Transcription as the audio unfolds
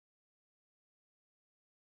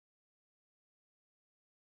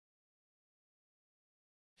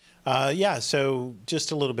Yeah, so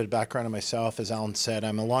just a little bit of background on myself. As Alan said,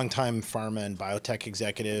 I'm a longtime pharma and biotech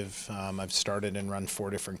executive. I've started and run 4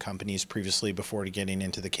 different companies previously before getting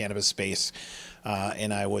into the cannabis space.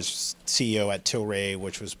 And I was CEO at Tilray,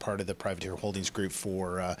 which was part of the Privateer Holdings Group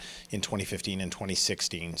in 2015 and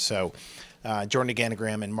 2016. So joined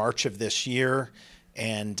Organigram in March of this year.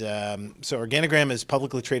 And so Organigram is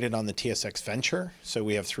publicly traded on the TSX Venture. So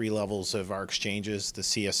we have 3 levels of our exchanges: the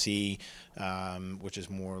CSE, which is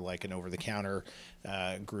more like an over-the-counter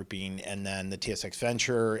grouping, and then the TSX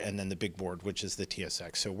Venture, and then the big board, which is the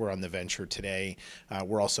TSX. So we're on the Venture today.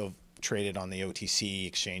 We're also traded on the OTC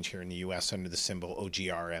exchange here in the US under the symbol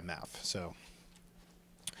OGRMF.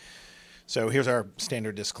 So here's our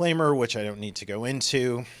standard disclaimer, which I don't need to go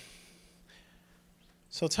into.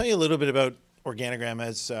 So I'll tell you a little bit about Organigram.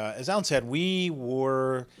 As Alan said, we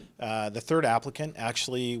were the 3rd applicant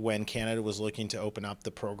actually when Canada was looking to open up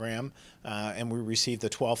the program, and we received the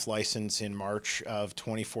 12th license in March of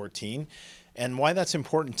 2014. And why that's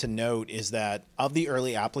important to note is that of the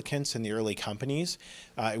early applicants and the early companies,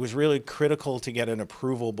 it was really critical to get an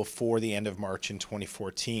approval before the end of March in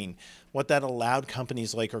 2014. What that allowed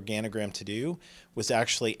companies like Organigram to do was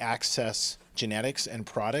actually access genetics and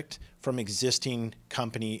product from existing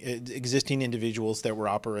individuals that were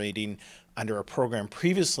operating under a program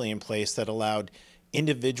previously in place that allowed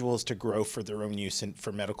individuals to grow for their own use and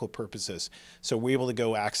for medical purposes. So we're able to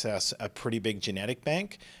go access a pretty big genetic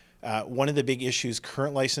bank. One of the big issues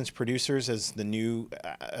current licensed producers, as the new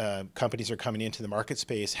companies are coming into the market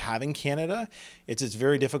space, have in Canada, it's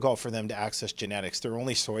very difficult for them to access genetics. Their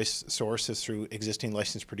only source is through existing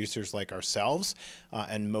licensed producers like ourselves,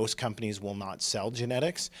 and most companies will not sell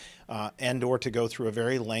genetics, and or to go through a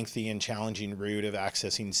very lengthy and challenging route of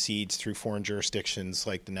accessing seeds through foreign jurisdictions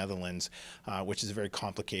like the Netherlands, which is a very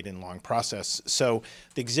complicated and long process. So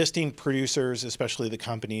the existing producers, especially the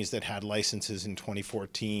companies that had licenses in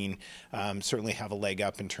 2014, certainly have a leg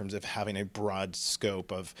up in terms of having a broad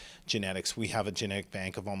scope of genetics. We have a genetic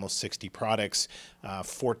bank of almost 60 products,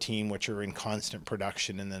 14 which are in constant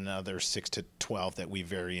production, and then another 6 to 12 that we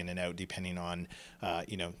vary in and out depending on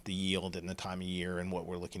the yield and the time of year and what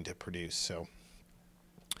we're looking to produce.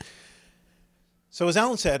 So as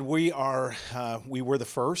Alan said, we were the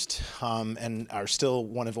first and are still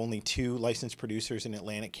one of only 2 licensed producers in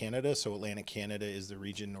Atlantic Canada. So Atlantic Canada is the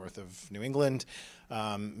region north of New England,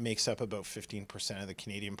 makes up about 15% of the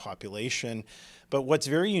Canadian population. But what's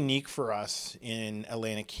very unique for us in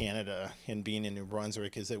Atlantic Canada and being in New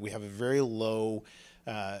Brunswick is that we have a very low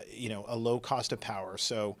a low cost of power.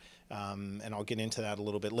 So, and I'll get into that a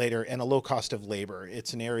little bit later, and a low cost of labor.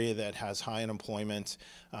 It's an area that has high unemployment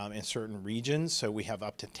in certain regions. So we have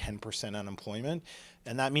up to 10% unemployment.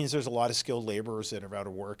 And that means there's a lot of skilled laborers that are out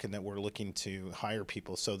of work and that we're looking to hire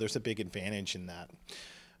people. So there's a big advantage in that.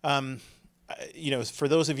 For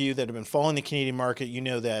those of you that have been following the Canadian market, you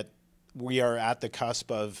know that we are at the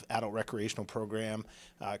cusp of adult recreational program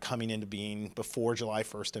coming into being before July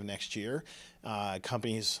 1st of next year.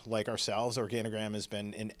 Companies like ourselves, Organigram, has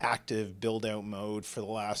been in active build-out mode for the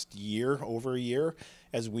last year, over a year,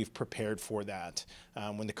 as we've prepared for that.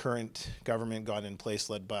 When the current government got in place,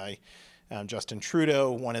 led by Justin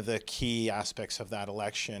Trudeau, one of the key aspects of that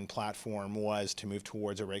election platform was to move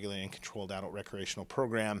towards a regulated and controlled adult recreational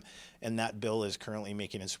program, and that bill is currently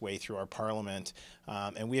making its way through our parliament,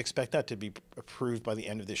 and we expect that to be approved by the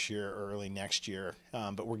end of this year or early next year,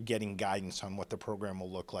 but we're getting guidance on what the program will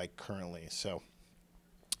look like currently. So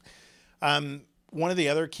one of the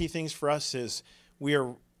other key things for us is we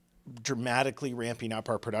are dramatically ramping up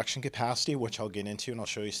our production capacity, which I'll get into, and I'll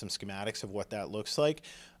show you some schematics of what that looks like.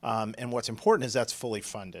 And what's important is that's fully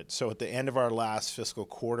funded. So at the end of our last fiscal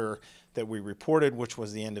quarter that we reported, which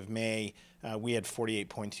was the end of May, we had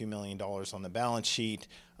 $48.2 million on the balance sheet,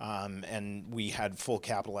 and we had full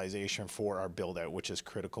capitalization for our build out, which is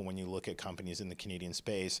critical when you look at companies in the Canadian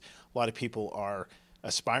space. A lot of people are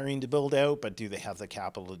aspiring to build out, but do they have the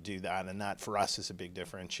capital to do that? And that for us is a big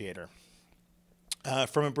differentiator.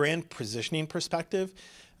 From a brand positioning perspective,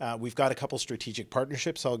 we've got a couple strategic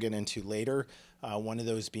partnerships I'll get into later. One of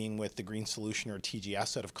those being with the Green Solution, or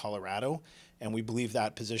TGS, out of Colorado. And we believe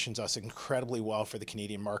that positions us incredibly well for the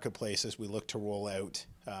Canadian marketplace as we look to roll out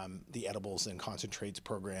the edibles and concentrates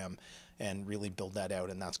program and really build that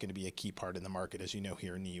out. And that's going to be a key part in the market, as you know,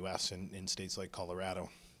 here in the US and in states like Colorado.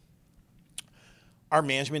 Our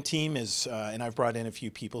management team is, and I've brought in a few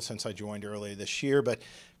people since I joined earlier this year, but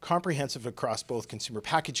comprehensive across both consumer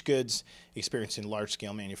packaged goods, experience in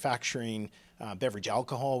large-scale manufacturing, beverage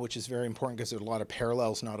alcohol, which is very important because there's a lot of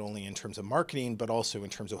parallels not only in terms of marketing, but also in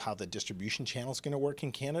terms of how the distribution channel is going to work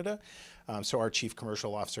in Canada. So our chief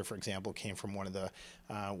commercial officer, for example, came from one of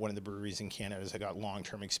the breweries in Canada that got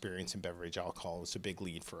long-term experience in beverage alcohol. It was a big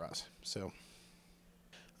lead for us. So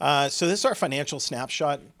this is our financial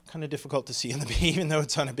snapshot. Kind of difficult to see in the even though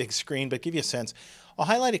it's on a big screen, but give you a sense. I'll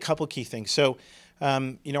highlight a couple key things. So,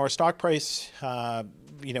 our stock price,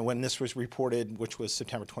 when this was reported, which was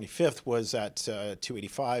September 25th, was at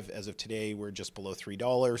 $2.85. As of today, we're just below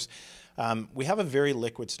 $3. We have a very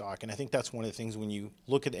liquid stock, and I think that's one of the things when you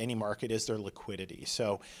look at any market is their liquidity.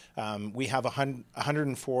 So we have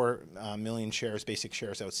 104 million shares, basic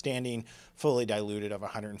shares outstanding, fully diluted of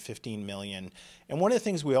 115 million. And one of the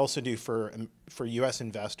things we also do for U.S.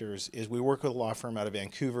 investors is we work with a law firm out of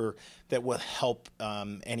Vancouver that will help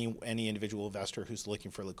any individual investor who's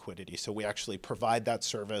looking for liquidity. So we actually provide that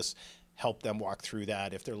service, help them walk through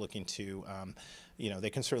that if they're looking to, they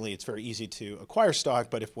can certainly, it's very easy to acquire stock,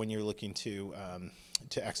 but when you're looking to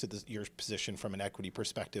exit your position from an equity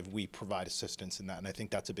perspective, we provide assistance in that. And I think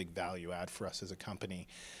that's a big value add for us as a company.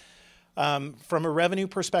 From a revenue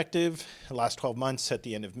perspective, the last 12 months at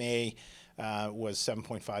the end of May was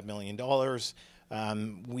 $7.5 million.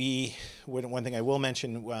 One thing I will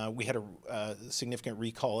mention, we had a significant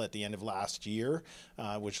recall at the end of last year,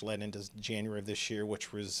 which led into January of this year,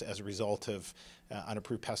 which was as a result of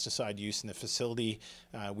unapproved pesticide use in the facility.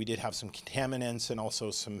 We did have some contaminants and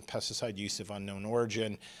also some pesticide use of unknown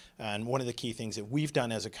origin. And one of the key things that we've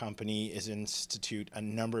done as a company is institute a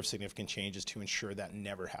number of significant changes to ensure that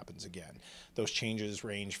never happens again. Those changes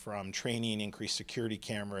range from training, increased security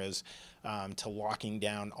cameras, to locking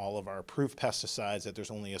down all of our approved pesticides, that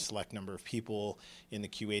there's only a select number of people in the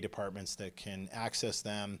QA departments that can access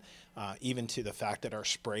them, even to the fact that our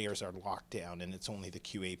sprayers are locked down and it's only the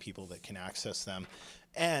QA people that can access them.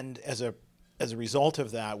 And as a result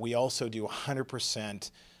of that, we also do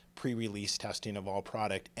 100% pre-release testing of all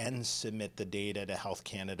product and submit the data to Health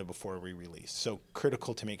Canada before we release. So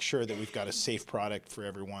critical to make sure that we've got a safe product for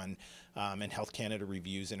everyone, and Health Canada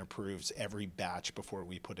reviews and approves every batch before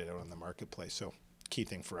we put it out on the marketplace. So key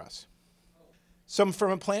thing for us. So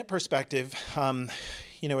from a plant perspective,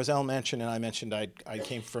 as Al mentioned and I mentioned, I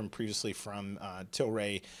came previously from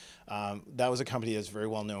Tilray. That was a company that's very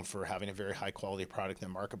well known for having a very high quality product in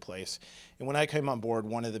the marketplace. And when I came on board,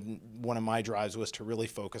 one of my drives was to really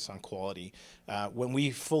focus on quality. When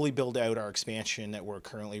we fully build out our expansion that we're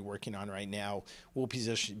currently working on right now, we'll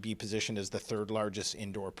be positioned as the third largest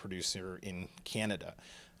indoor producer in Canada.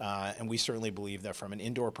 And we certainly believe that from an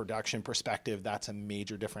indoor production perspective, that's a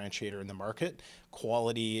major differentiator in the market.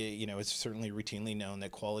 Quality, it's certainly routinely known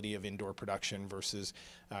that quality of indoor production versus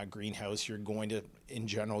greenhouse, you're going to, in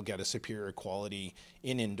general, get a superior quality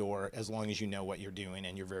in indoor as long as you know what you're doing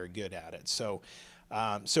and you're very good at it. So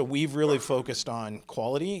we've really focused on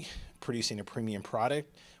quality, producing a premium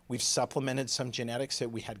product. We've supplemented some genetics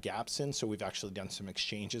that we had gaps in, so we've actually done some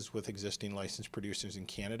exchanges with existing licensed producers in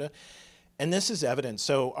Canada. And this is evident.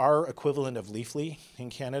 So our equivalent of Leafly in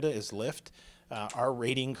Canada is Lift. Our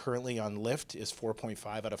rating currently on Lift is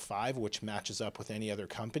 4.5 out of 5, which matches up with any other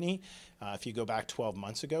company. If you go back 12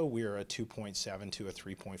 months ago, we were a 2.7 to a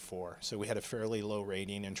 3.4. So we had a fairly low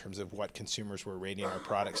rating in terms of what consumers were rating our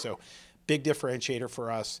product. So big differentiator for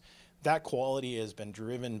us. That quality has been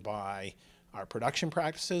driven by our production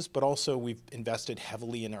practices, but also we've invested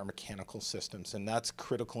heavily in our mechanical systems, and that's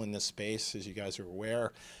critical in this space, as you guys are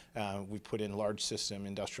aware. We put in large system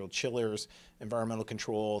industrial chillers, environmental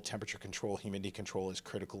control, temperature control, humidity control is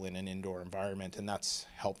critical in an indoor environment, and that's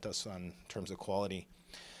helped us in terms of quality.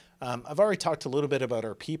 I've already talked a little bit about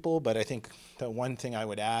our people, but I think the one thing I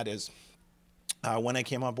would add is when I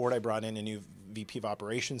came on board, I brought in a new VP of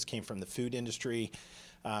operations, came from the food industry.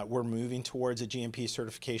 We're moving towards a GMP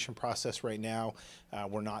certification process right now.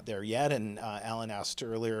 We're not there yet, and Alan asked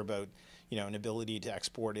earlier about an ability to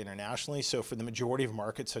export internationally. So for the majority of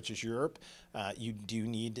markets such as Europe, you do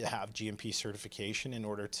need to have GMP certification in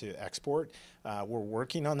order to export. We're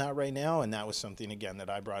working on that right now, and that was something, again, that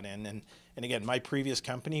I brought in. And again, my previous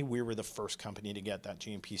company, we were the first company to get that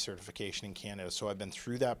GMP certification in Canada. So I've been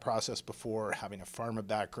through that process before. Having a pharma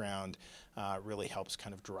background really helps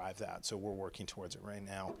kind of drive that. So we're working towards it right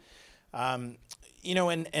now.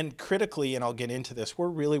 And critically, and I'll get into this, we're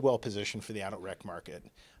really well positioned for the adult rec market.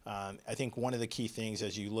 I think one of the key things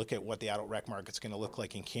as you look at what the adult rec market's going to look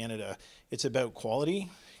like in Canada, it's about quality.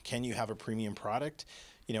 Can you have a premium product?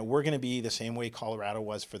 we're going to be the same way Colorado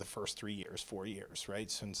was for the first 3 years, 4 years, right?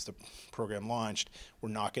 Since the program launched, we're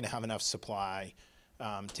not going to have enough supply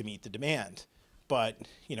to meet the demand. But,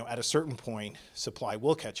 at a certain point, supply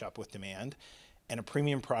will catch up with demand, and a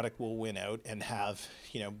premium product will win out and have,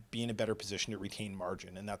 be in a better position to retain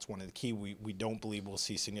margin. And that's one of the key. We don't believe we'll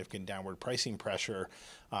see significant downward pricing pressure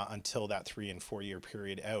until that 3 and 4 year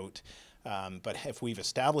period out. But if we've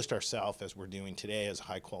established ourselves, as we're doing today, as a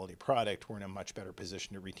high quality product, we're in a much better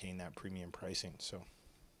position to retain that premium pricing.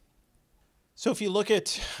 So if you look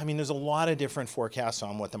at, there's a lot of different forecasts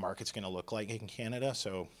on what the market's going to look like in Canada.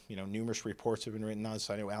 So, numerous reports have been written on this.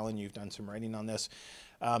 I know, Alan, you've done some writing on this.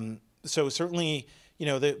 So certainly,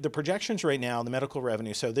 the projections right now, the medical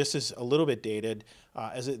revenue, so this is a little bit dated.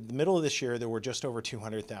 As at the middle of this year, there were just over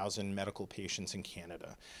 200,000 medical patients in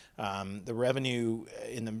Canada. The revenue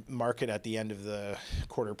in the market at the end of the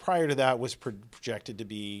quarter prior to that was projected to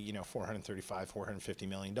be, $435, $450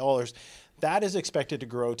 million. That is expected to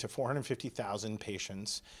grow to 450,000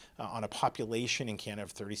 patients on a population in Canada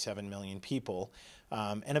of 37 million people,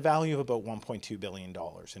 and a value of about $1.2 billion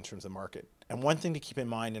in terms of market. And one thing to keep in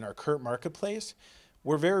mind in our current marketplace,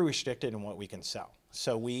 we're very restricted in what we can sell.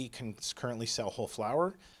 So we can currently sell whole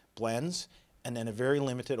flour, blends, and then a very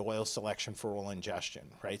limited oil selection for oral ingestion,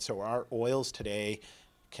 right? So our oils today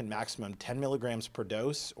can maximum 10 milligrams per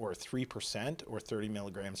dose, or 3%, or 30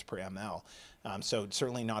 milligrams per ml. So it's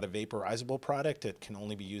certainly not a vaporizable product. It can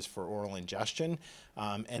only be used for oral ingestion.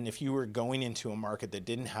 And if you were going into a market that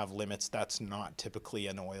didn't have limits, that's not typically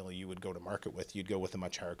an oil you would go to market with. You'd go with a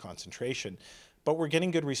much higher concentration. But we're getting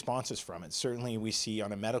good responses from it. Certainly we see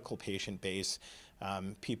on a medical patient base,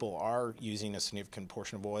 people are using a significant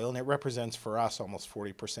portion of oil, and it represents for us almost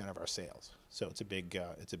 40% of our sales. So it's a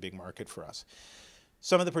big market for us.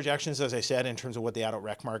 Some of the projections, as I said, in terms of what the adult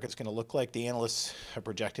rec market is going to look like, the analysts have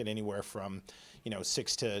projected anywhere from,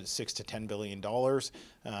 $6 to $10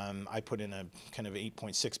 billion. I put in a kind of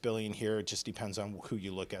 8.6 billion here. It just depends on who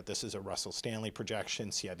you look at. This is a Russell Stanley projection.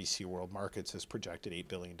 CIBC World Markets has projected $8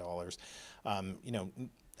 billion.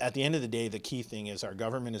 At the end of the day, the key thing is our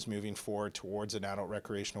government is moving forward towards an adult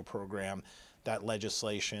recreational program. That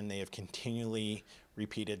legislation, they have continually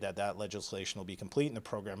repeated that legislation will be complete and the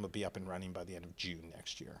program will be up and running by the end of June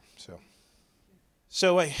next year.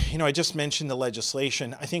 So I just mentioned the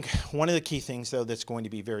legislation. I think one of the key things, though, that's going to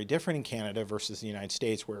be very different in Canada versus the United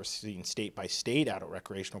States, where we're seeing state-by-state adult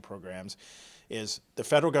recreational programs, is the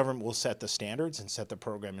federal government will set the standards and set the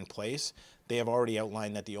program in place. They have already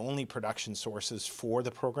outlined that the only production sources for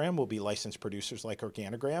the program will be licensed producers like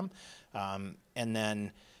Organigram, and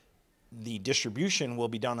then the distribution will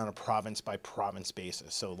be done on a province-by-province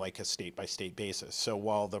basis, so like a state-by-state basis. So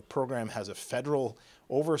while the program has a federal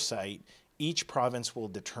oversight, each province will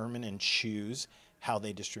determine and choose how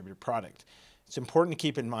they distribute product. It's important to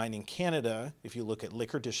keep in mind in Canada, if you look at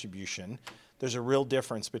liquor distribution, there's a real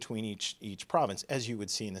difference between each province, as you would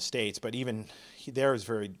see in the States, but even there is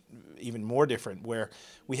even more different, where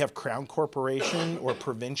we have Crown Corporation or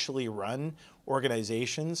provincially run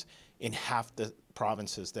organizations in half the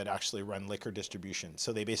provinces that actually run liquor distribution.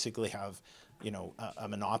 So they basically have, a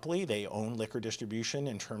monopoly. They own liquor distribution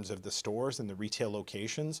in terms of the stores and the retail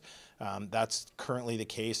locations. That's currently the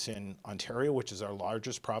case in Ontario, which is our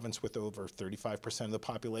largest province with over 35% of the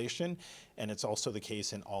population. And it's also the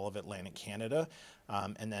case in all of Atlantic Canada.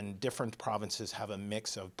 And then different provinces have a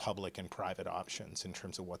mix of public and private options in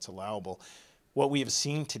terms of what's allowable. What we have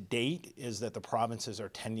seen to date is that the provinces are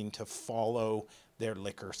tending to follow their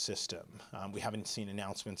liquor system. We haven't seen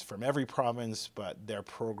announcements from every province, but their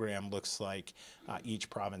program looks like each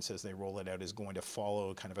province, as they roll it out, is going to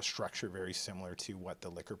follow kind of a structure very similar to what the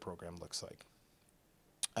liquor program looks like.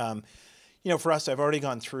 For us, I've already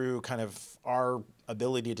gone through kind of our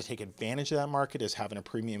ability to take advantage of that market is having a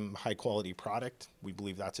premium, high-quality product. We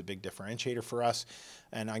believe that's a big differentiator for us.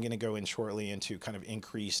 And I'm going to go in shortly into kind of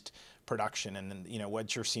increased production. And then,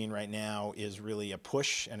 what you're seeing right now is really a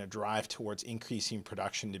push and a drive towards increasing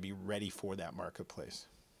production to be ready for that marketplace.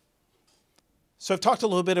 So I've talked a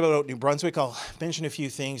little bit about New Brunswick. I'll mention a few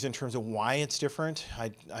things in terms of why it's different.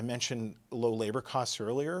 I mentioned low labor costs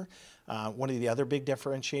earlier. One of the other big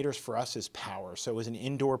differentiators for us is power. So as an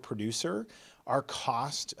indoor producer, our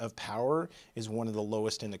cost of power is one of the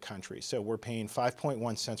lowest in the country. So we're paying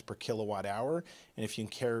 5.1 cents per kilowatt hour. And if you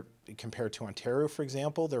compare to Ontario, for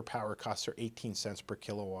example, their power costs are 18 cents per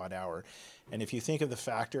kilowatt hour. And if you think of the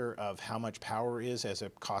factor of how much power is as a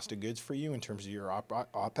cost of goods for you in terms of your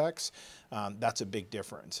OPEX, that's a big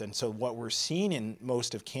difference. And so what we're seeing in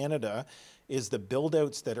most of Canada is the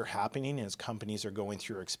build-outs that are happening as companies are going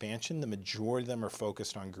through expansion. The majority of them are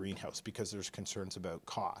focused on greenhouse because there's concerns about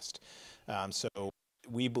cost. So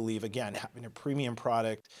we believe, again, having a premium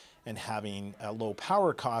product and having a low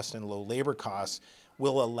power cost and low labor costs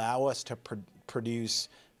will allow us to produce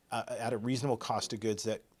at a reasonable cost of goods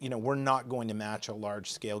that, we're not going to match a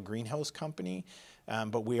large scale greenhouse company,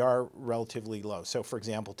 but we are relatively low. So for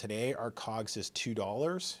example, today our COGS is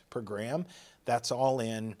 $2 per gram. That's all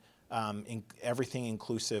in everything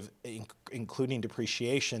inclusive, including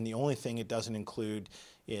depreciation. The only thing it doesn't include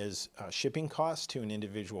is shipping costs to an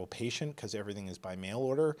individual patient, because everything is by mail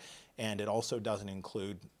order, and it also doesn't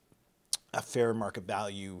include a fair market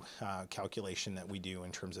value calculation that we do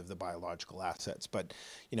in terms of the biological assets. But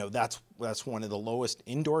that's one of the lowest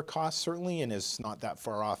indoor costs certainly, and is not that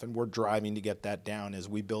far off, and we're driving to get that down as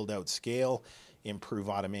we build out scale, improve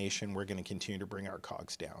automation. We're going to continue to bring our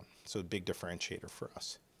COGS down, so a big differentiator for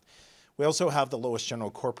us. We also have the lowest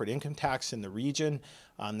general corporate income tax in the region.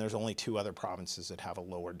 There's only 2 other provinces that have a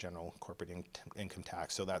lower general corporate income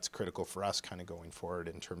tax, so that's critical for us kind of going forward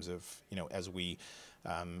in terms of, as we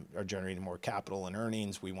are generating more capital and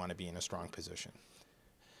earnings, we want to be in a strong position.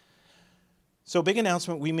 So big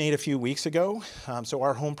announcement we made a few weeks ago. So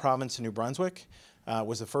our home province of New Brunswick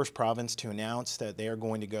was the first province to announce that they are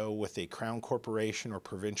going to go with a Crown Corporation or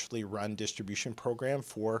provincially run distribution program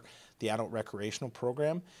for the adult recreational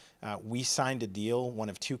program. We signed a deal, one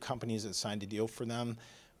of 2 companies that signed a deal for them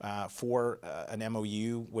for an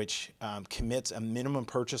MOU, which commits a minimum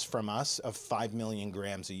purchase from us of 5 million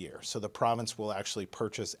grams a year. So the province will actually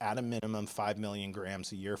purchase at a minimum 5 million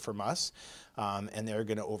grams a year from us, and they're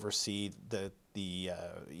going to oversee the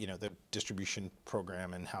distribution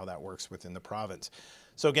program and how that works within the province.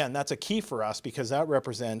 So again, that's a key for us, because that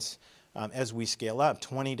represents, as we scale up,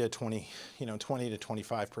 20 to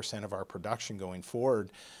 25% of our production going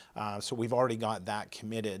forward. So we've already got that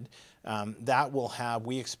committed. That will have,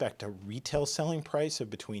 we expect, a retail selling price of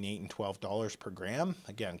between $8 and $12 per gram.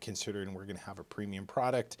 Again, considering we're going to have a premium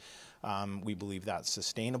product, we believe that's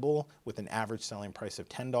sustainable with an average selling price of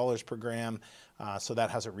 $10 per gram. So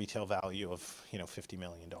that has a retail value of, $50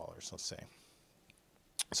 million, let's say.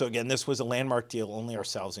 So again, this was a landmark deal. Only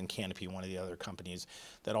ourselves and Canopy, one of the other companies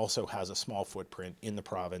that also has a small footprint in the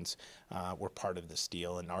province, were part of this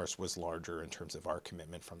deal, and ours was larger in terms of our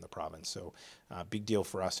commitment from the province. So big deal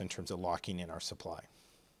for us in terms of locking in our supply.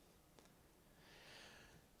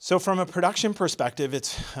 So from a production perspective,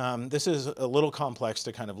 this is a little complex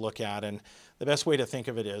to kind of look at, and the best way to think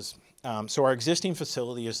of it is, so our existing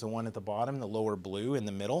facility is the one at the bottom, the lower blue in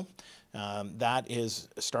the middle. That is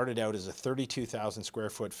started out as a 32,000 square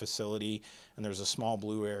foot facility, and there's a small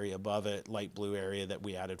blue area above it, light blue area, that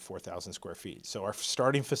we added 4,000 square feet. So our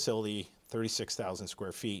starting facility, 36,000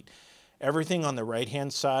 square feet. Everything on the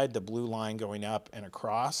right-hand side, the blue line going up and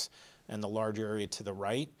across, and the large area to the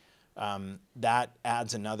right, that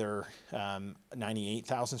adds another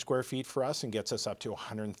 98,000 square feet for us and gets us up to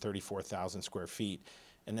 134,000 square feet.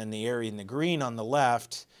 And then the area in the green on the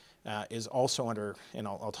left is also under, and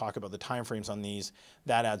I'll talk about the timeframes on these,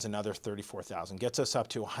 that adds another 34,000, gets us up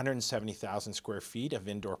to 170,000 square feet of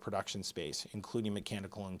indoor production space, including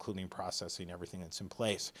mechanical, including processing, everything that's in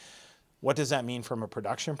place. What does that mean from a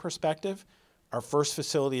production perspective? Our first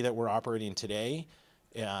facility that we're operating today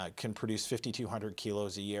can produce 5,200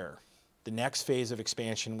 kilos a year. The next phase of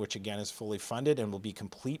expansion, which again is fully funded and will be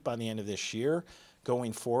complete by the end of this year,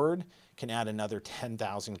 going forward, can add another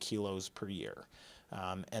 10,000 kilos per year.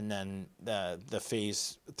 And then the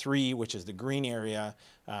phase 3, which is the green area,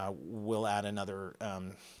 will add another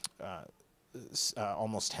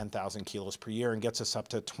almost 10,000 kilos per year and gets us up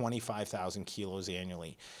to 25,000 kilos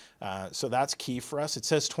annually. So that's key for us. It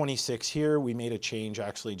says 26 here. We made a change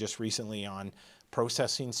actually just recently on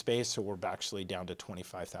processing space, so we're actually down to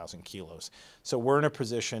 25,000 kilos. So we're in a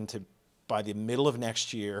position to, by the middle of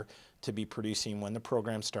next year, to be producing, when the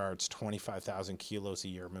program starts, 25,000 kilos a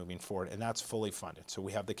year moving forward, and that's fully funded. So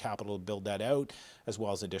we have the capital to build that out, as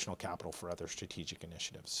well as additional capital for other strategic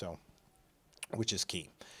initiatives, so, which is key.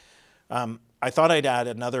 I thought I'd add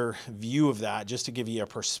another view of that just to give you a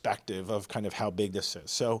perspective of kind of how big this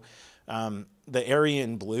is. So the area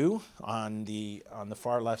in blue on the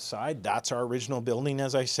far left side, that's our original building,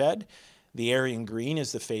 as I said. The area in green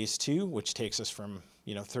is the phase 2, which takes us from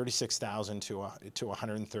 36,000 to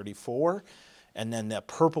 134. And then the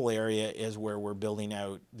purple area is where we're building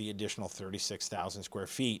out the additional 36,000 square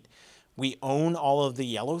feet. We own all of the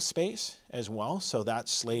yellow space as well, so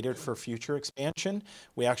that's slated for future expansion.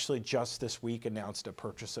 We actually just this week announced a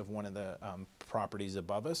purchase of one of the properties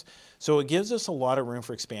above us. So it gives us a lot of room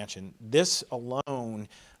for expansion. This alone,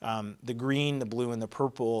 the green, the blue, and the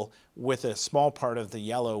purple, with a small part of the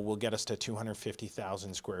yellow, will get us to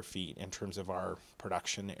 250,000 square feet in terms of our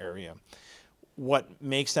production area. What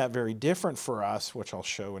makes that very different for us, which I'll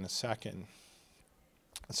show in a second.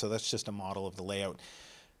 So that's just a model of the layout.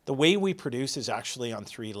 The way we produce is actually on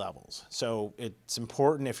 3 levels. So it's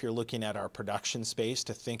important if you're looking at our production space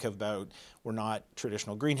to think about, we're not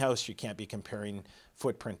traditional greenhouse. You can't be comparing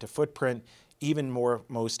footprint to footprint. Even more,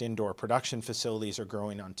 most indoor production facilities are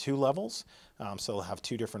growing on 2 levels. So they'll have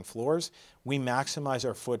 2 different floors. We maximize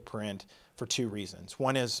our footprint for 2 reasons.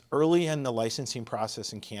 One is early in the licensing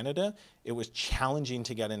process in Canada, it was challenging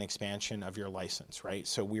to get an expansion of your license, right?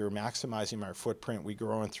 So we were maximizing our footprint. We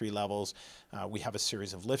grow on 3 levels. We have a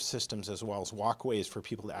series of lift systems as well as walkways for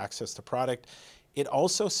people to access the product. It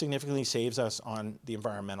also significantly saves us on the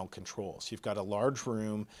environmental controls. You've got a large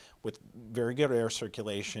room with very good air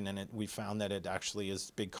circulation, and we found that it actually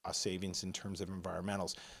is big cost savings in terms of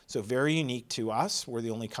environmentals. So very unique to us. We're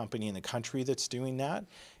the only company in the country that's doing that.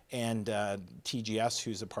 And TGS,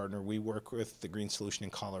 who's a partner we work with, the Green Solution in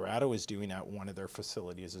Colorado, is doing at one of their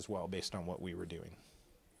facilities as well, based on what we were doing.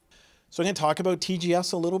 So I'm going to talk about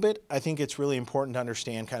TGS a little bit. I think it's really important to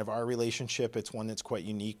understand kind of our relationship. It's one that's quite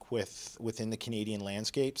unique within the Canadian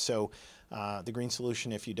landscape. So the Green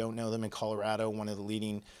Solution, if you don't know them, in Colorado, one of the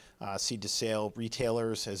leading seed to sale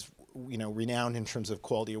retailers, is renowned in terms of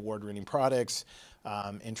quality award-winning products,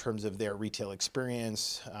 in terms of their retail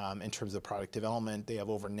experience, in terms of product development. They have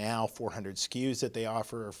over now 400 SKUs that they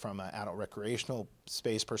offer from an adult recreational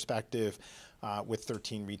space perspective, with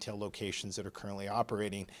 13 retail locations that are currently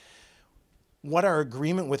operating. What our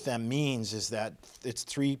agreement with them means is that it's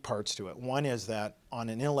 3 parts to it. One is that on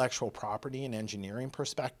an intellectual property and engineering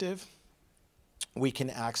perspective, we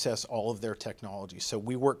can access all of their technology. So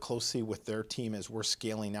we work closely with their team as we're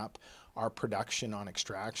scaling up our production on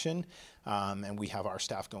extraction, and we have our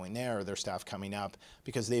staff going there, or their staff coming up,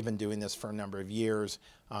 because they've been doing this for a number of years.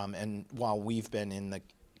 And while we've been in the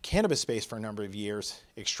cannabis space for a number of years,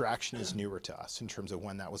 extraction is newer to us in terms of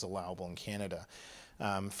when that was allowable in Canada.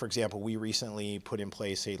 For example, we recently put in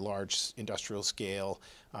place a large industrial scale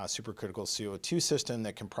supercritical CO2 system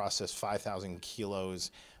that can process 5,000 kilos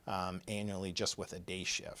annually just with a day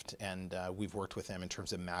shift. And we've worked with them in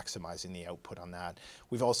terms of maximizing the output on that.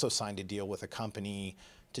 We've also signed a deal with a company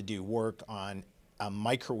to do work on a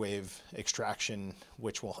microwave extraction,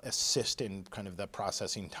 which will assist in kind of the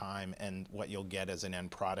processing time and what you'll get as an end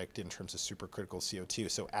product in terms of supercritical CO2.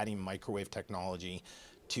 So adding microwave technology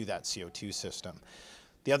to that CO2 system.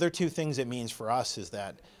 The other 2 things it means for us is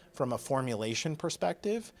that from a formulation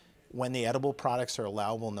perspective, when the edible products are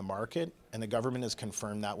allowable in the market, and the government has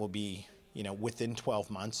confirmed that will be within 12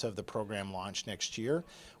 months of the program launch next year,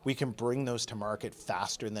 we can bring those to market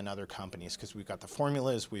faster than other companies because we've got the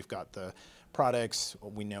formulas, we've got the products,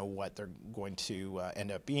 we know what they're going to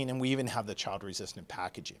end up being, and we even have the child-resistant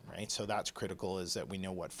packaging, right? So that's critical, is that we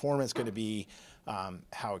know what form it's going to be,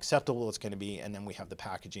 how acceptable it's going to be, and then we have the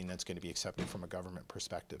packaging that's going to be accepted from a government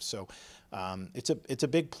perspective. So it's a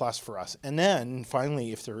big plus for us. And then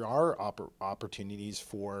finally, if there are opportunities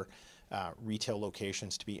for retail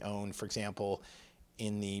locations to be owned, for example,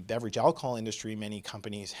 in the beverage alcohol industry, many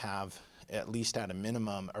companies have, at least at a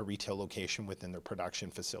minimum, a retail location within their production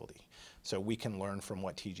facility. So we can learn from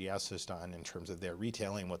what TGS has done in terms of their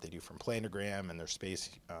retailing, what they do from planogram and their space,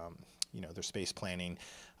 their space planning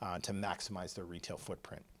to maximize their retail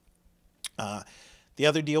footprint. The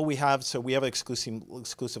other deal we have, so we have an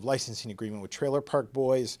exclusive licensing agreement with Trailer Park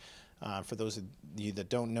Boys. For those of you that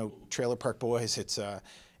don't know Trailer Park Boys, it's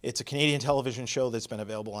a Canadian television show that's been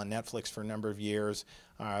available on Netflix for a number of years,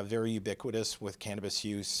 very ubiquitous with cannabis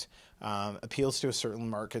use, appeals to a certain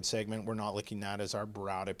market segment. We're not looking at as our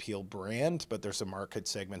broad appeal brand, but there's a market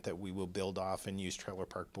segment that we will build off and use Trailer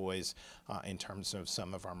Park Boys in terms of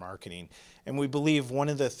some of our marketing. And we believe one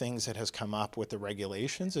of the things that has come up with the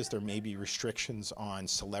regulations is there may be restrictions on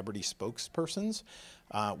celebrity spokespersons.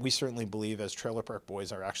 We certainly believe, as Trailer Park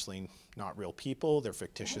Boys are actually not real people, they're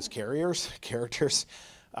fictitious characters.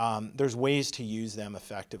 There's ways to use them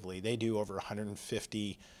effectively. They do over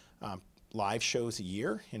 150 live shows a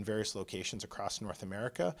year in various locations across North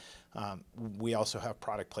America. We also have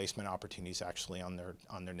product placement opportunities actually on their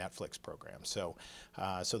Netflix program. So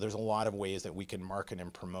there's a lot of ways that we can market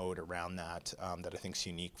and promote around that that I think is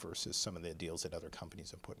unique versus some of the deals that other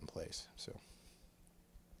companies have put in place. So.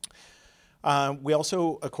 We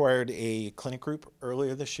also acquired a clinic group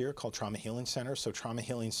earlier this year called Trauma Healing Center. So Trauma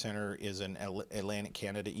Healing Center is an Atlantic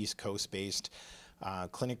Canada, East Coast based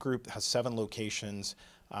clinic group, has 7 locations.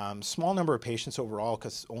 Small number of patients overall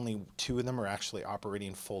because only 2 of them are actually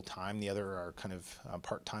operating full time. The other are kind of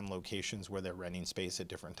part-time locations where they're renting space at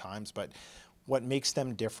different times. But What makes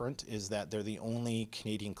them different is that they're the only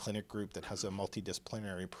Canadian clinic group that has a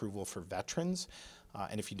multidisciplinary approval for veterans.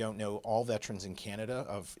 And if you don't know, all veterans in Canada,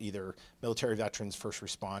 of either military veterans, first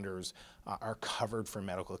responders, are covered for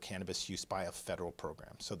medical cannabis use by a federal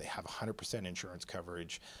program. So they have 100% insurance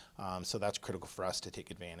coverage. So that's critical for us to take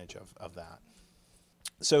advantage of that.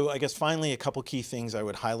 So I guess finally, a couple key things I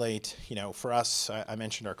would highlight. For us, I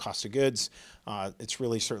mentioned our cost of goods. It's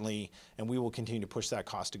really certainly, and we will continue to push that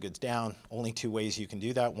cost of goods down. Only two ways you can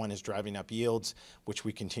do that. One is driving up yields, which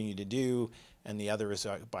we continue to do, and the other is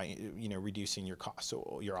by reducing your costs,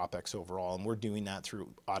 so your OPEX overall. And we're doing that through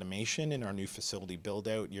automation in our new facility build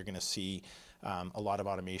out. You're going to see a lot of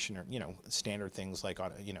automation, or standard things like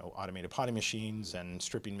automated potting machines and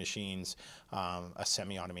stripping machines, a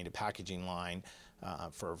semi-automated packaging line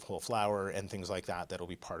for whole flower and things like that. That'll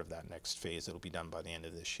be part of that next phase. It'll be done by the end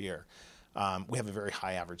of this year. We have a very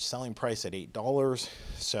high average selling price at $8,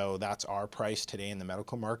 so that's our price today in the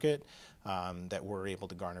medical market that we're able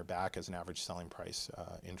to garner back as an average selling price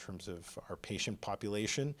in terms of our patient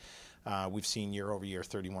population. We've seen year over year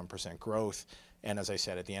 31% growth, and as I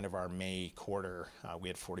said, at the end of our May quarter, we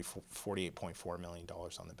had $48.4 million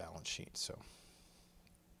on the balance sheet.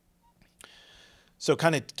 So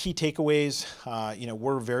kind of key takeaways,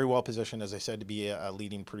 we're very well positioned, as I said, to be a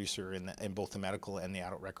leading producer in both the medical and the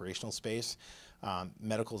adult recreational space.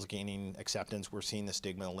 Medical is gaining acceptance. We're seeing the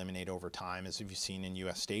stigma eliminate over time, as you've seen in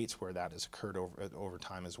U.S. states where that has occurred over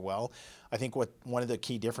time as well. I think one of the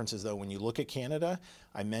key differences, though, when you look at Canada,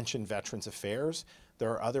 I mentioned Veterans Affairs. There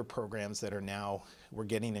are other programs that are now, we're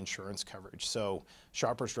getting insurance coverage. So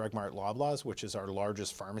Shoppers Drug Mart Loblaws, which is our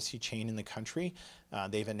largest pharmacy chain in the country,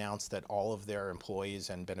 they've announced that all of their employees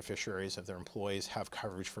and beneficiaries of their employees have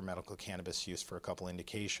coverage for medical cannabis use for a couple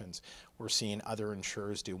indications. We're seeing other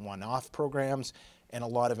insurers do one-off programs, and a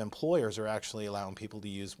lot of employers are actually allowing people to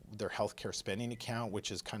use their healthcare spending account, which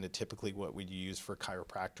is kind of typically what we'd use for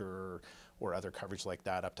chiropractor or other coverage like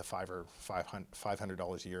that, up to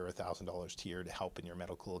 $500 a year, or $1,000 a year to help in your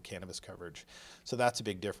medical cannabis coverage. So that's a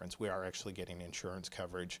big difference. We are actually getting insurance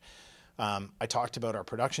coverage. I talked about our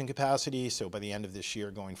production capacity. So by the end of this year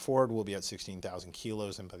going forward, we'll be at 16,000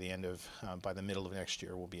 kilos, and by the middle of next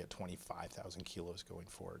year, we'll be at 25,000 kilos going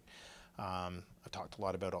forward. I talked a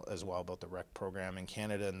lot about the rec program in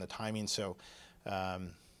Canada and the timing. So I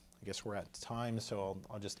guess we're at time. So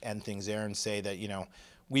I'll just end things there and say that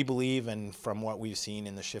we believe, and from what we've seen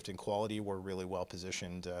in the shift in quality, we're really well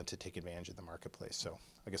positioned to take advantage of the marketplace. So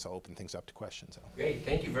I guess I'll open things up to questions. Great,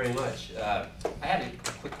 thank you very much. I had a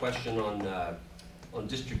quick question on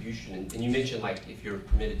distribution, and you mentioned, like, if you're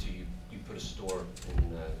permitted to, you put a store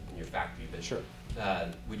in your factory. But sure.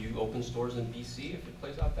 Would you open stores in BC if it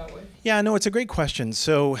plays out that way? Yeah, no, it's a great question.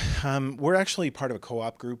 So we're actually part of a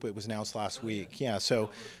co-op group. It was announced last week. Yeah, so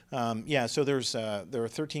there are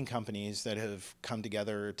 13 companies that have come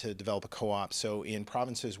together to develop a co-op. So in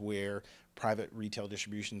provinces where private retail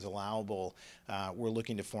distribution is allowable, we're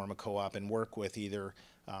looking to form a co-op and work with either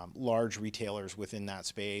large retailers within that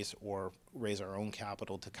space or raise our own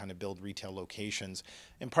capital to kind of build retail locations.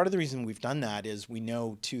 And part of the reason we've done that is we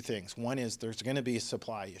know two things. One is there's going to be a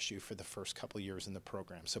supply issue for the first couple of years in the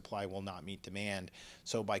program. Supply will not meet demand.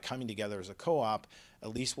 So by coming together as a co-op,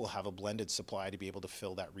 at least we'll have a blended supply to be able to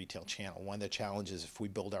fill that retail channel. One of the challenges if we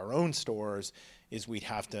build our own stores is we'd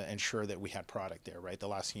have to ensure that we had product there, right? The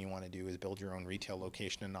last thing you want to do is build your own retail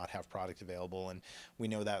location and not have product available. And we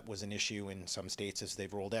know that was an issue in some states as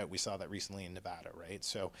they've rolled out. We saw that recently in Nevada, right?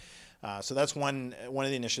 So that's one of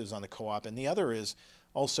the initiatives on the co-op. And the other is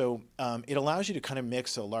also, it allows you to kind of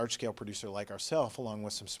mix a large-scale producer like ourselves along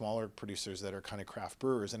with some smaller producers that are kind of craft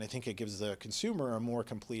brewers. And I think it gives the consumer a more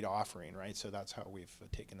complete offering, right? So that's how we've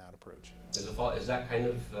taken that approach. Is that kind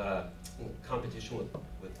of in competition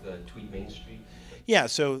with Tweed Main Street? Yeah,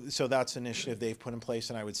 so that's an initiative they've put in place,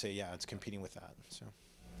 and I would say, yeah, it's competing with that. So.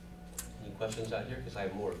 Any questions out here? Because I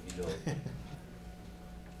have more if you don't.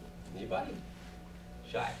 Anybody?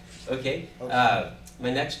 Shy. Okay. My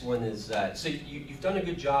next one is, so you've done a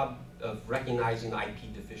good job of recognizing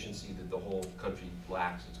IP deficiency that the whole country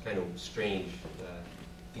lacks. It's kind of strange.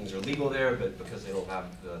 Things are legal there, but because they don't have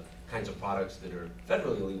the kinds of products that are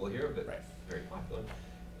federally legal here, but very popular.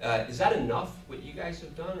 Is that enough, what you guys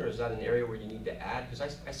have done, or is that an area where you need to add?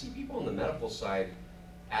 Because I see people on the medical side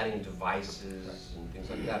adding devices and things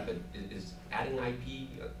like that, but is adding IP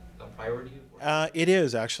a priority? It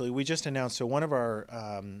is, actually. We just announced, so one of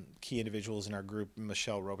our key individuals in our group,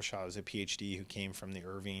 Michelle Robichaud, is a PhD who came from the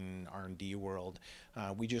Irving R&D world.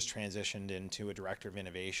 We just transitioned into a director of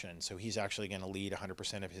innovation. So he's actually going to lead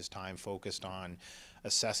 100% of his time focused on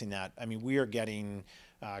assessing that. I mean, we are getting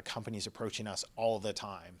companies approaching us all the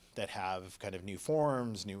time that have kind of new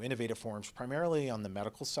forms, new innovative forms, primarily on the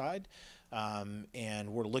medical side. And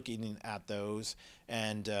we're looking at those,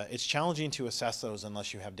 and it's challenging to assess those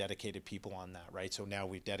unless you have dedicated people on that, right? So now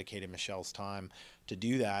we've dedicated Michelle's time to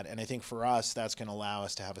do that, and I think for us, that's going to allow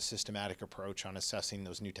us to have a systematic approach on assessing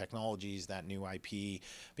those new technologies, that new IP,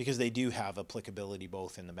 because they do have applicability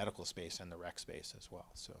both in the medical space and the rec space as well.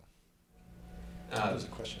 So. There's a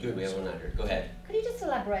question. Good, we have one out here. Go ahead. Could you just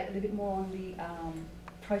elaborate a little bit more on the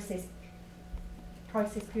process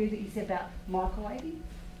period that you said about microwaving?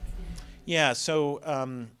 Yeah,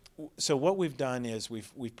 so what we've done is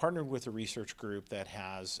we've partnered with a research group that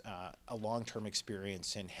has a long-term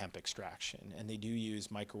experience in hemp extraction, and they do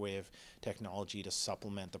use microwave technology to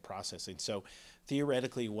supplement the processing. So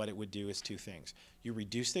theoretically, what it would do is two things. You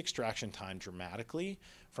reduce the extraction time dramatically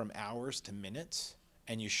from hours to minutes,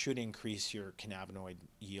 and you should increase your cannabinoid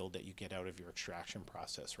yield that you get out of your extraction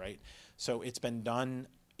process, right? So it's been done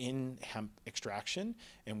in hemp extraction,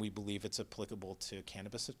 and we believe it's applicable to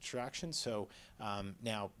cannabis extraction. So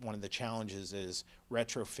now one of the challenges is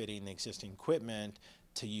retrofitting the existing equipment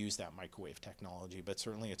to use that microwave technology, but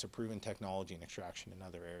certainly it's a proven technology in extraction in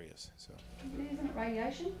other areas. So isn't it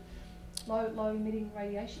radiation? Low emitting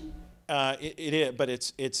radiation? It is, but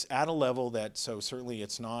it's at a level that, so certainly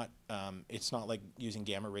it's not like using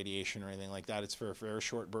gamma radiation or anything like that. It's for a very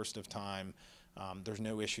short burst of time. There's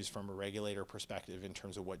no issues from a regulator perspective in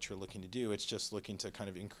terms of what you're looking to do. It's just looking to kind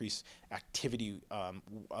of increase activity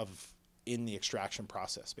in the extraction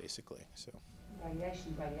process, basically. So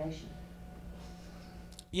radiation.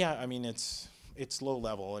 Yeah, I mean it's low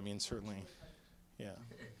level. I mean certainly, yeah.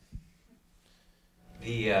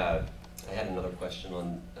 I had another question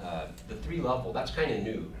on the 3-level. That's kind of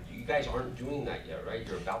new. You guys aren't doing that yet, right?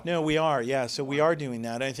 You're about. No, we are. Yeah, so we are doing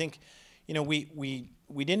that. I think, you know, we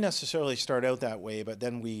didn't necessarily start out that way, but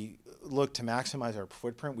then we looked to maximize our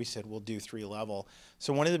footprint. We said we'll do 3-level.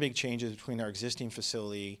 So one of the big changes between our existing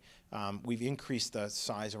facility, we've increased the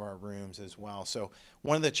size of our rooms as well. So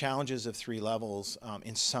one of the challenges of 3 levels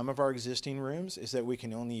in some of our existing rooms is that we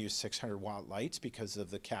can only use 600-watt lights because of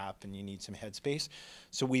the cap, and you need some headspace.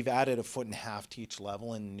 So we've added 1.5 feet to each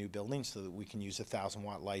level in the new building so that we can use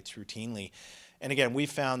 1,000-watt lights routinely. And again, we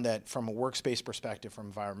found that from a workspace perspective, from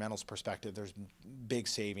environmental's perspective, there's big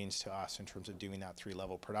savings to us in terms of doing that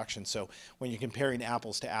 3-level production. So when you're comparing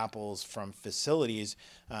apples to apples from facilities,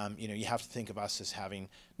 you know, you have to think of us as having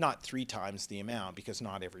not 3 times the amount, because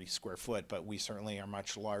not every square foot, but we certainly are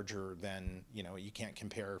much larger than, you know, you can't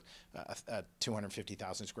compare a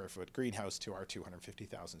 250,000 square foot greenhouse to our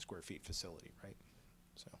 250,000 square feet facility, right?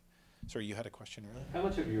 So, sorry, you had a question earlier? How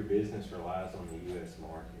much of your business relies on the U.S.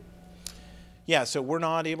 market? Yeah, so we're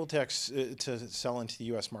not able to sell into the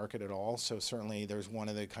U.S. market at all. So certainly there's one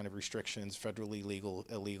of the kind of restrictions, federally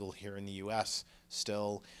illegal here in the U.S.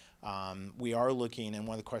 still. We are looking, and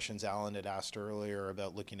one of the questions Alan had asked earlier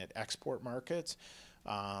about looking at export markets.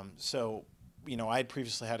 So, you know, I had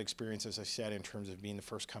previously had experience, as I said, in terms of being the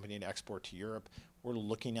first company to export to Europe. We're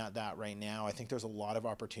looking at that right now. I think there's a lot of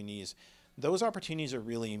opportunities. Those opportunities are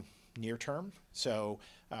really near term. So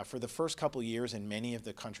for the first couple of years in many of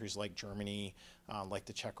the countries like Germany, like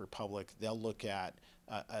the Czech Republic, they'll look at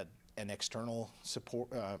an external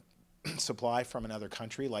supply from another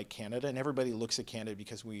country like Canada. And everybody looks at Canada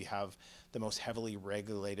because we have the most heavily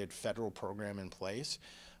regulated federal program in place.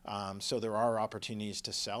 So there are opportunities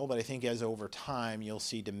to sell, but I think as over time, you'll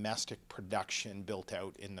see domestic production built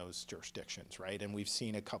out in those jurisdictions, right? And we've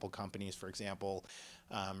seen a couple companies, for example,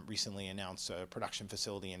 recently announce a production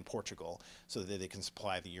facility in Portugal so that they can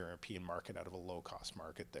supply the European market out of a low-cost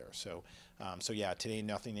market there. So, so yeah, today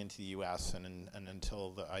nothing into the U.S. and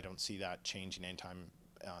until I don't see that changing anytime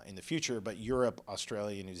in the future. But Europe,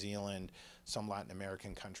 Australia, New Zealand, some Latin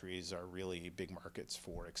American countries are really big markets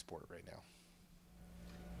for export right now.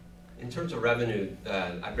 In terms of revenue,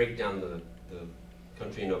 I break down the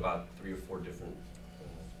country into about 3 or 4 different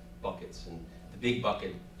buckets. And the big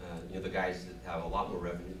bucket, you know, the guys that have a lot more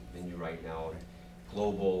revenue than you right now, are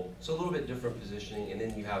global, so a little bit different positioning. And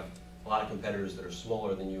then you have a lot of competitors that are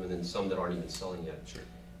smaller than you, and then some that aren't even selling yet. Sure.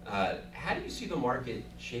 How do you see the market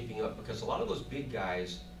shaping up? Because a lot of those big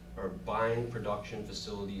guys are buying production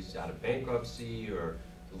facilities out of bankruptcy or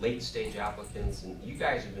late-stage applicants, and you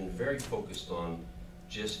guys have been very focused on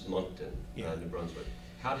just Moncton, New Brunswick.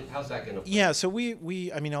 How's that going to play? Yeah, so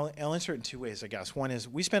I mean, I'll answer it in two ways, I guess. One is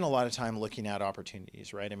we spend a lot of time looking at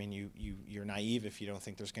opportunities, right? I mean, you're naive if you don't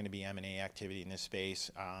think there's going to be M&A activity in this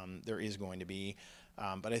space. There is going to be,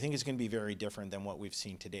 but I think it's going to be very different than what we've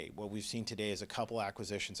seen today. What we've seen today is a couple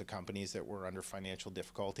acquisitions of companies that were under financial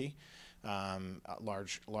difficulty,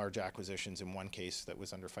 large acquisitions in one case that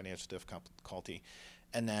was under financial difficulty.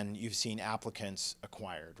 And then you've seen applicants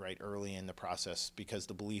acquired, right, early in the process, because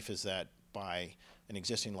the belief is that by an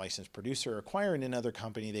existing licensed producer acquiring another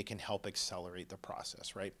company, they can help accelerate the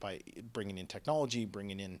process, right, by bringing in technology,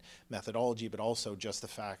 bringing in methodology, but also just the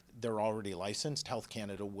fact they're already licensed, Health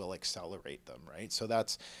Canada will accelerate them, right? So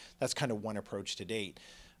that's kind of one approach to date.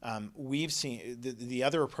 We've seen the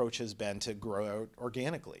other approach has been to grow out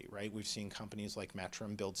organically, right? We've seen companies like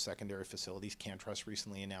Metrum build secondary facilities. CanTrust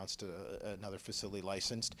recently announced another facility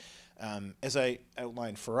licensed. As I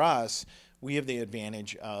outlined for us, we have the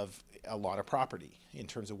advantage of a lot of property in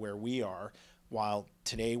terms of where we are. While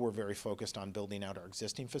today we're very focused on building out our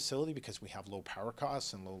existing facility because we have low power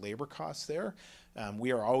costs and low labor costs there,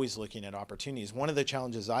 we are always looking at opportunities. One of the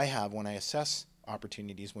challenges I have when I assess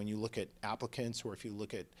opportunities, when you look at applicants or if you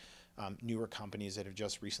look at newer companies that have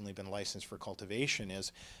just recently been licensed for cultivation,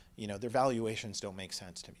 is, you know, their valuations don't make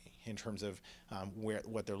sense to me in terms of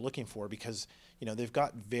what they're looking for, because, you know, they've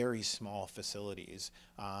got very small facilities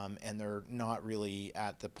and they're not really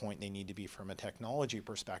at the point they need to be from a technology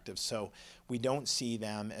perspective. So we don't see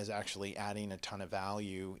them as actually adding a ton of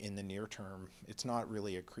value in the near term. It's not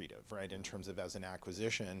really accretive, right, in terms of as an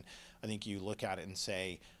acquisition. I think you look at it and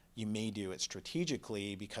say, you may do it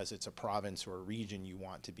strategically because it's a province or a region you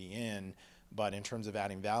want to be in, but in terms of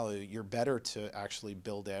adding value, you're better to actually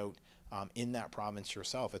build out in that province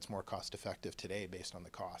yourself. It's more cost effective today based on the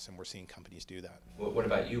costs, and we're seeing companies do that. What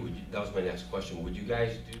about you? That was my next question. Would you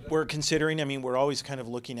guys do that? We're considering, I mean, we're always kind of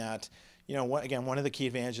looking at, you know, one of the key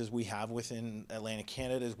advantages we have within Atlantic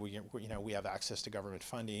Canada is we have access to government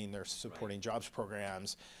funding. They're supporting jobs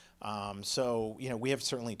programs. So, you know, we have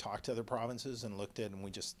certainly talked to other provinces and looked at, and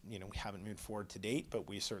we just, you know, we haven't moved forward to date, but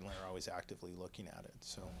we certainly are always actively looking at it.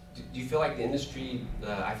 So, do you feel like the industry,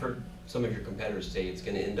 I've heard some of your competitors say it's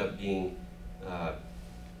going to end up being a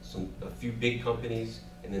few big companies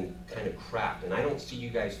and then kind of crap, and I don't see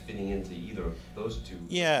you guys fitting into either of those two.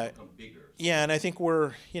 Yeah. Become bigger. Yeah, and I think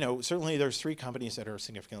we're, you know, certainly there's 3 companies that are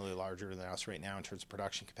significantly larger than us right now in terms of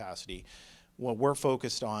production capacity. What we're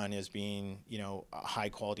focused on is being, you know, a high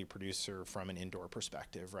quality producer from an indoor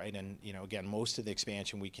perspective, right? And, you know, again, most of the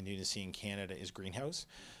expansion we continue to see in Canada is greenhouse.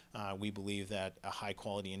 We believe that a high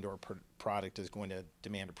quality indoor product is going to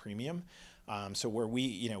demand a premium. So where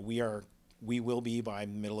we will be by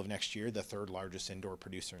middle of next year the 3rd largest indoor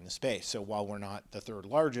producer in the space. So while we're not the 3rd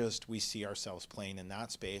largest, we see ourselves playing in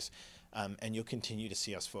that space. And you'll continue to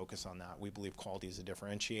see us focus on that. We believe quality is a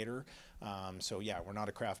differentiator. So yeah, we're not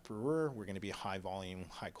a craft brewer. We're going to be a high volume,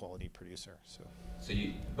 high quality producer. So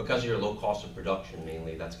because of your low cost of production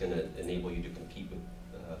mainly, that's going to enable you to compete with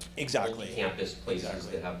exactly campus places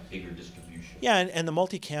that have bigger distribution. Yeah, and the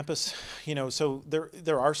multi-campus, you know, so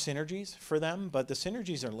there are synergies for them, but the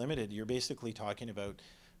synergies are limited. You're basically talking about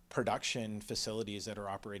production facilities that are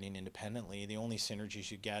operating independently. The only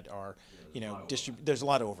synergies you get are, you know, there's a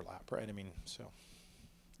lot of overlap, right? I mean, so.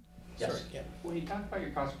 Yes. Sorry, yeah. When you talk about your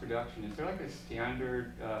cost of production, is there like a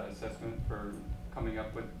standard assessment for coming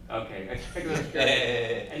up with? Okay, I think that's good.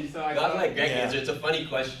 And so I Not saw, like Greg Yeah. answer. It's a funny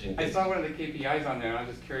question. I saw one of the KPIs on there, and I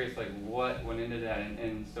was just curious, like, what went into that,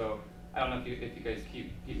 and so I don't know if you guys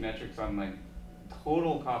keep metrics on like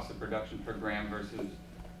total cost of production per gram versus,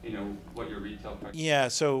 you know, what your retail price. Yeah,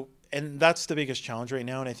 so, and that's the biggest challenge right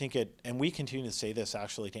now, and I think and we continue to say this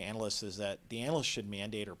actually to analysts, is that the analysts should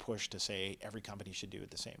mandate or push to say every company should do it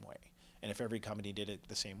the same way. And if every company did it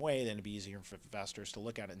the same way, then it'd be easier for investors to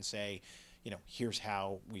look at it and say, you know, here's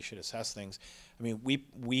how we should assess things. I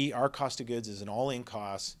mean, our cost of goods is an all-in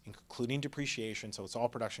cost, including depreciation, so it's all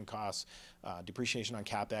production costs, depreciation on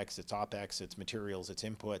CapEx, it's OpEx, it's materials, it's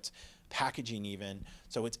inputs, packaging even.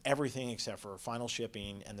 So it's everything except for final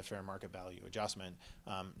shipping and the fair market value adjustment.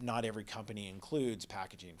 Not every company includes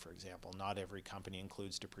packaging, for example. Not every company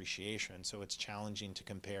includes depreciation. So it's challenging to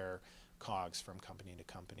compare COGS from company to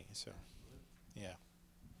company. So, yeah.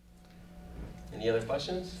 Any other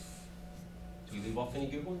questions? Do we leave off any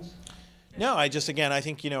good ones? No, I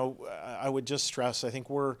think, you know, I would just stress, I think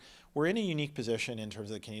we're in a unique position in terms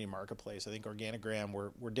of the Canadian marketplace. I think Organigram,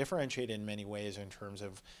 we're differentiated in many ways in terms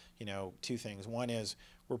of, you know, 2 things. One is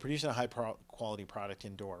we're producing a high quality product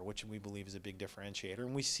indoor, which we believe is a big differentiator.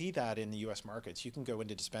 And we see that in the U.S. markets. You can go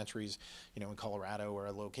into dispensaries, you know, in Colorado or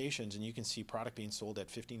locations, and you can see product being sold at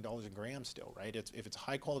 $15 a gram still, right? If it's a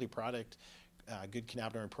high quality product, good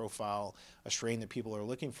cannabinoid profile, a strain that people are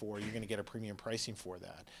looking for, you're going to get a premium pricing for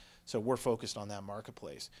that. So we're focused on that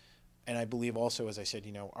marketplace. And I believe also, as I said,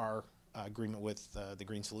 our agreement with the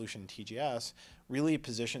Green Solution, TGS, really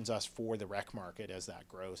positions us for the rec market as that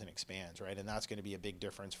grows and expands, right? And that's going to be a big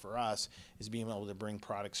difference for us, is being able to bring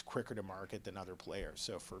products quicker to market than other players.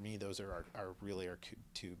 So for me, those are really our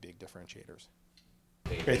two big differentiators.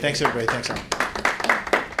 Great, thanks everybody. Thanks,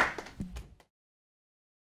 Alan.